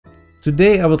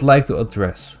Today I would like to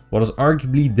address what is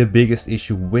arguably the biggest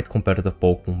issue with competitive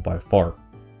Pokemon by far.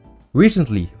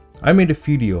 Recently, I made a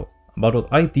video about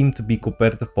what I deem to be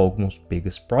competitive Pokemon's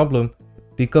biggest problem,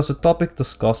 because the topic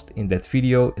discussed in that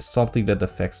video is something that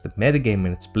affects the metagame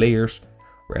and its players,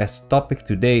 whereas the topic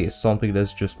today is something that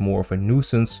is just more of a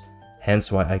nuisance,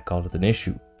 hence why I call it an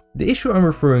issue. The issue I'm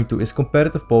referring to is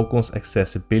competitive Pokemon's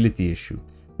accessibility issue.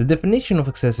 The definition of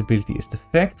accessibility is the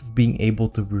fact of being able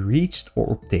to be reached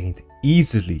or obtained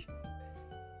easily,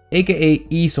 aka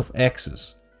ease of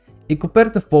access. In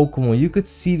competitive Pokemon, you could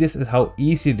see this as how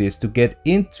easy it is to get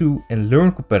into and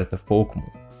learn competitive Pokemon.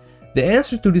 The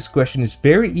answer to this question is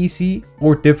very easy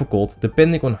or difficult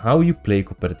depending on how you play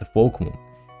competitive Pokemon.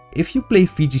 If you play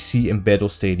VGC and Battle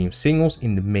Stadium singles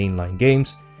in the mainline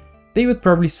games, they would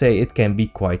probably say it can be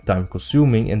quite time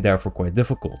consuming and therefore quite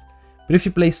difficult. But if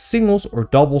you play singles or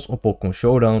doubles on Pokemon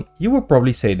Showdown, you will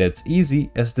probably say that it's easy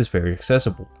as it is very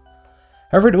accessible.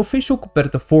 However, the official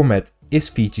competitive format is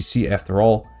VGC after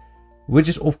all, which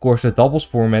is of course the doubles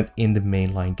format in the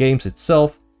mainline games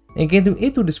itself, and getting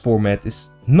into this format is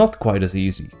not quite as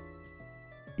easy.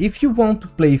 If you want to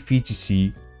play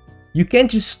VGC, you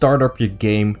can't just start up your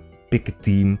game, pick a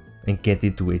team and get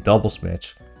into a doubles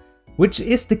match, which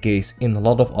is the case in a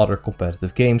lot of other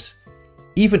competitive games,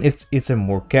 even if it's a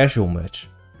more casual match.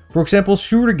 For example,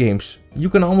 shooter games, you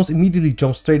can almost immediately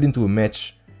jump straight into a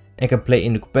match and can play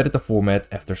in the competitive format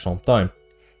after some time.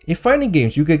 In fighting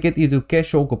games, you can get into a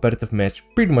casual competitive match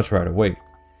pretty much right away.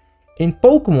 In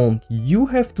Pokemon, you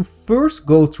have to first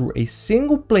go through a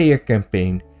single player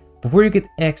campaign before you get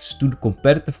access to the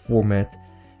competitive format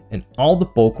and all the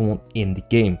Pokemon in the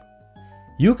game.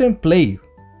 You can play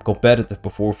competitive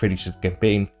before finishing the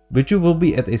campaign, but you will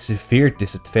be at a severe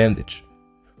disadvantage.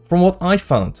 From what I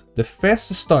found, the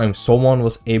fastest time someone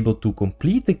was able to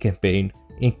complete the campaign,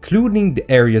 including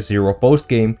the Area 0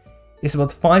 post-game, is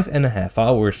about 5.5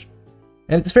 hours.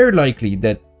 And it's very likely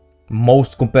that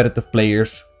most competitive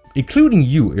players, including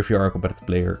you if you are a competitive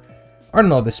player, are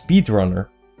not a speedrunner.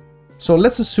 So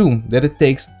let's assume that it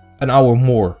takes an hour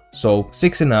more, so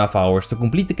 6.5 hours to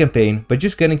complete the campaign by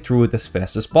just getting through it as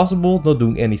fast as possible, not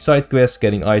doing any side quests,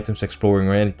 getting items, exploring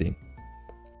or anything.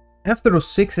 After those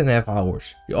 6.5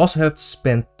 hours, you also have to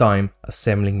spend time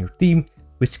assembling your team,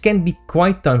 which can be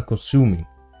quite time consuming.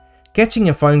 Catching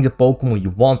and finding the Pokemon you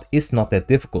want is not that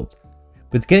difficult,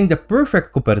 but getting the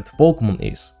perfect competitive Pokemon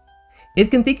is.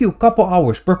 It can take you a couple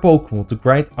hours per Pokemon to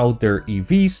grind out their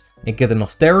EVs and get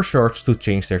enough Terra Shards to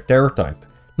change their Terra type.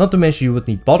 Not to mention you would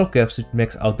need bottle caps to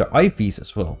max out their IVs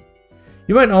as well.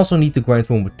 You might also need to grind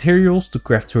for materials to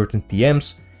craft certain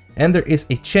TMs, and there is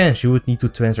a chance you would need to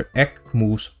transfer active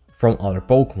moves from other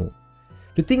Pokemon.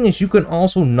 The thing is, you can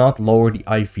also not lower the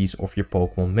IVs of your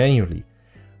Pokemon manually,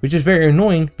 which is very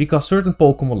annoying because certain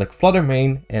Pokemon like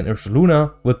Fluttermane and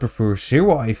Ursaluna would prefer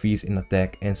 0 IVs in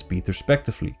attack and speed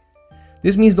respectively.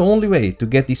 This means the only way to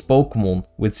get these Pokemon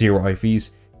with 0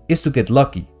 IVs is to get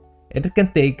lucky, and it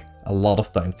can take a lot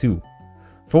of time too.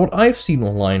 For what I've seen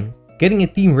online, getting a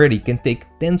team ready can take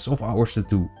tens of hours to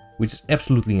do, which is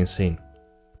absolutely insane.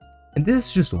 And this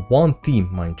is just one team,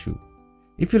 mind you.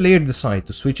 If you later decide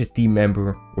to switch a team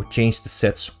member or change the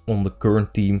sets on the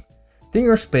current team, then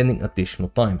you're spending additional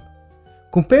time.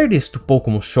 Compare this to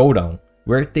Pokemon Showdown,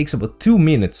 where it takes about 2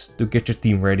 minutes to get your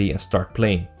team ready and start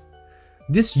playing.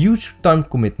 This huge time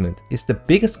commitment is the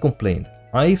biggest complaint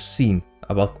I've seen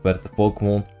about competitive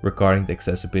Pokemon regarding the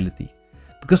accessibility,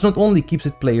 because not only keeps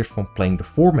it players from playing the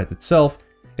format itself,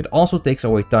 it also takes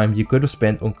away time you could have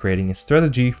spent on creating a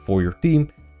strategy for your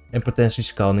team and potentially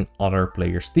scouting other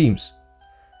players' teams.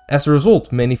 As a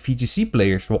result, many VGC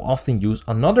players will often use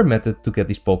another method to get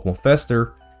these Pokemon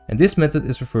faster, and this method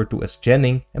is referred to as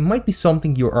genning and might be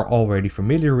something you are already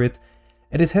familiar with,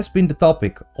 and it has been the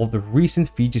topic of the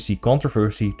recent VGC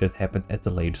controversy that happened at the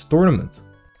latest tournament.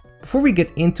 Before we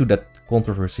get into that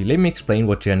controversy, let me explain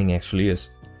what genning actually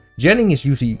is. Genning is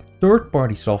usually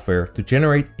third-party software to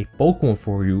generate a Pokemon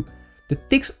for you that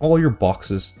ticks all your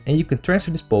boxes and you can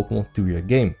transfer this Pokemon to your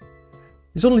game.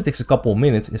 This only takes a couple of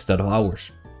minutes instead of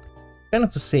hours. Kind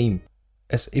of the same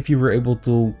as if you were able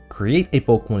to create a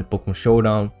Pokemon in Pokemon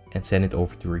Showdown and send it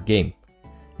over to your game.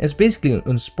 And it's basically an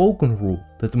unspoken rule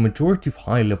that the majority of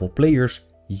high-level players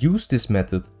use this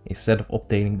method instead of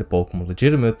obtaining the Pokemon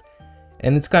legitimate,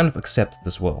 and it's kind of accepted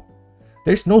as well.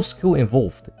 There's no skill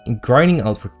involved in grinding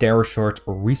out for Terra Shards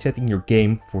or resetting your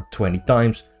game for 20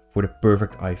 times for the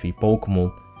perfect IV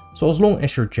Pokemon, so as long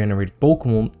as your generated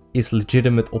Pokemon is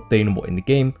legitimate obtainable in the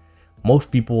game, most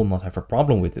people will not have a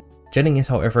problem with it. Genning is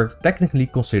however technically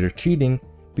considered cheating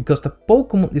because the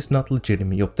Pokemon is not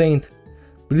legitimately obtained,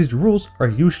 but these rules are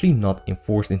usually not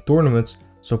enforced in tournaments,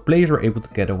 so players were able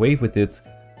to get away with it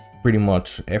pretty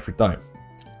much every time.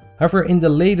 However, in the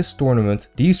latest tournament,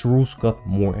 these rules got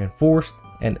more enforced,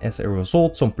 and as a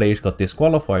result, some players got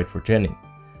disqualified for genning.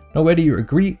 Now, whether you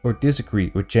agree or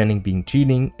disagree with genning being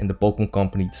cheating and the Pokemon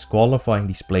Company disqualifying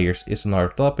these players is another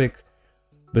topic,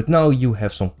 but now you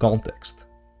have some context.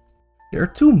 There are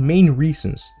two main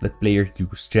reasons that players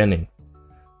use genning.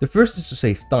 The first is to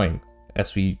save time,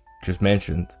 as we just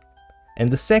mentioned, and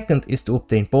the second is to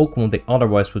obtain Pokemon they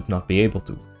otherwise would not be able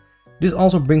to. This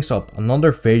also brings up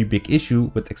another very big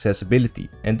issue with accessibility,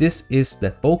 and this is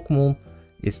that Pokemon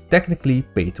is technically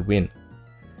pay to win.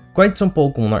 Quite some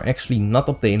Pokemon are actually not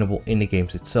obtainable in the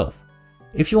games itself.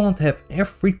 If you want to have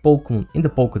every Pokemon in the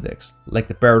Pokédex, like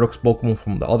the Paradox Pokemon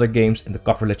from the other games and the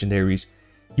cover legendaries,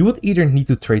 you would either need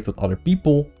to trade with other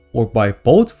people or buy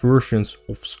both versions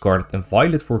of Scarlet and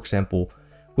Violet, for example,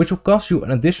 which will cost you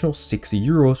an additional 60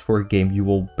 euros for a game you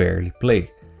will barely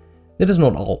play. That is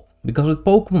not all, because with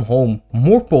Pokemon Home,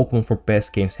 more Pokemon from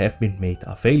past games have been made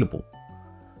available.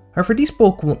 However, these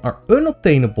Pokemon are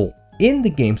unobtainable in the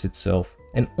games itself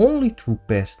and only through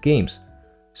past games.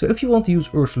 So if you want to use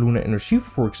Ursaluna and Urshifu,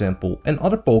 for example, and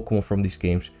other Pokemon from these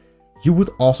games, you would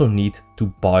also need to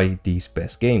buy these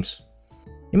past games.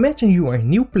 Imagine you are a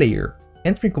new player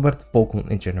entering competitive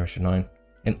Pokemon in Generation 9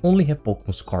 and only have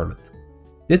Pokemon Scarlet.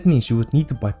 That means you would need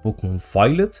to buy Pokemon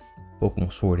Violet,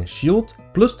 Pokemon Sword and Shield,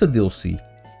 plus the DLC,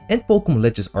 and Pokemon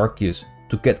Legends Arceus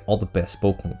to get all the best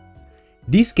Pokemon.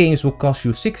 These games will cost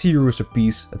you 60 euros a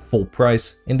piece at full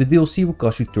price, and the DLC will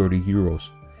cost you 30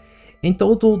 euros. In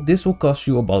total, this will cost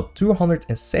you about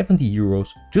 270 euros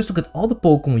just to get all the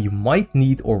Pokemon you might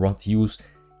need or want to use.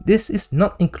 This is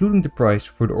not including the price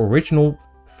for the original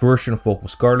version of Pokemon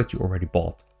Scarlet you already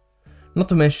bought. Not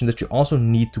to mention that you also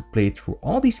need to play through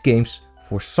all these games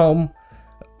for some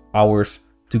hours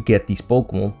to get these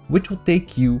Pokemon, which will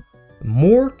take you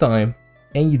more time,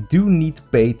 and you do need to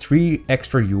pay 3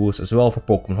 extra euros as well for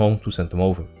Pokemon Home to send them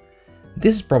over.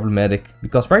 This is problematic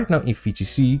because right now in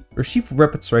VGC, Urshifu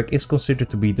Rapid Strike is considered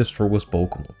to be the strongest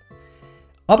Pokemon.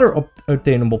 Other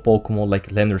obtainable Pokemon like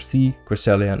Landorus T,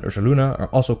 Cresselia and Ursaluna are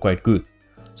also quite good.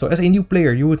 So as a new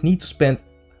player you would need to spend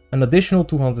an additional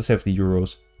 270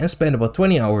 euros and spend about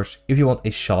 20 hours if you want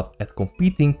a shot at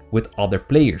competing with other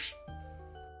players.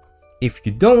 If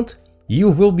you don't, you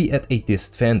will be at a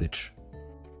disadvantage.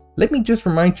 Let me just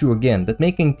remind you again that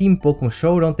making Team Pokemon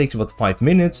Showdown takes about 5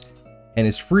 minutes and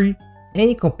is free, and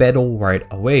you can battle right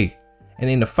away. And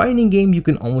in a fighting game you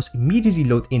can almost immediately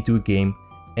load into a game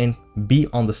and be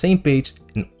on the same page,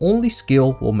 and only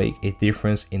skill will make a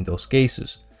difference in those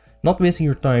cases, not wasting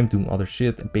your time doing other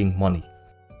shit and paying money.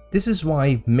 This is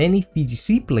why many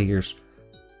VGC players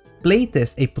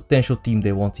playtest a potential team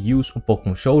they want to use on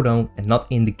Pokemon Showdown and not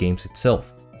in the games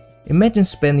itself. Imagine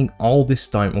spending all this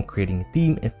time on creating a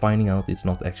team and finding out it's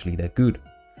not actually that good.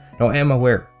 Now I am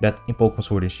aware that in Pokemon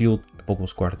Sword and Shield and Pokemon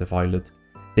Scarlet and Violet,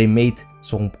 they made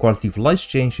some quality of life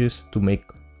changes to make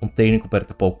obtaining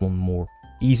competitive Pokemon more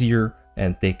easier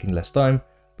and taking less time,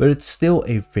 but it's still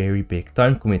a very big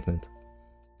time commitment.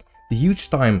 The huge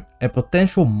time and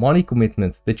potential money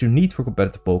commitment that you need for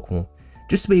competitive Pokemon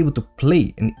just to be able to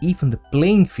play and even the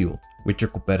playing field with your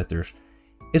competitors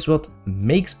is what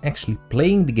makes actually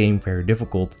playing the game very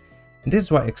difficult, and this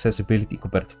is why accessibility in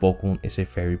competitive Pokemon is a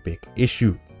very big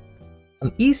issue.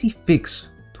 An easy fix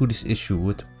to this issue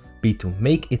would be to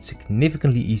make it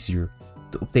significantly easier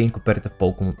to obtain competitive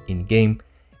Pokemon in game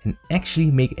and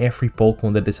actually make every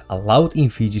Pokemon that is allowed in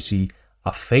VGC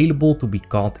available to be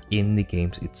caught in the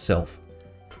games itself.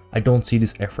 I don't see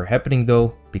this ever happening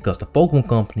though, because the Pokemon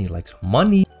Company likes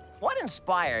money. What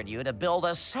inspired you to build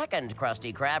a second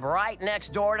Krusty Krab right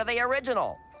next door to the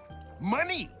original?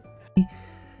 Money!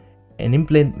 And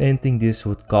implementing this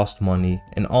would cost money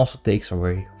and also takes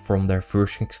away from their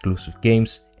version exclusive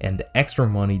games and the extra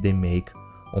money they make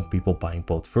on people buying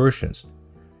both versions.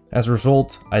 As a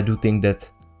result, I do think that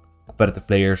competitive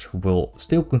players will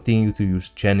still continue to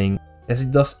use genning, as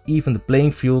it does even the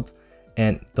playing field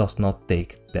and does not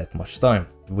take that much time,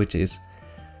 which is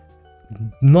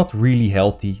not really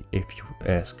healthy if you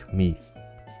ask me.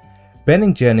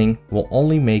 Banning genning will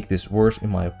only make this worse in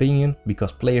my opinion,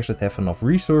 because players that have enough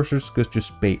resources could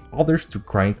just pay others to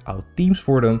grind out teams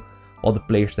for them, while the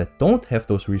players that don't have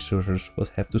those resources would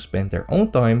have to spend their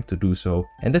own time to do so,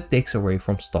 and that takes away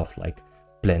from stuff like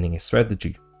planning a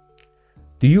strategy.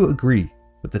 Do you agree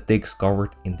with the takes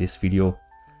covered in this video?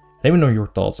 Let me know your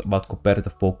thoughts about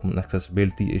competitive Pokemon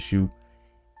accessibility issue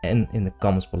and in the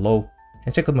comments below,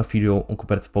 and check out my video on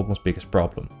competitive Pokemon's biggest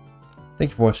problem.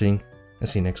 Thank you for watching and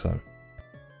see you next time.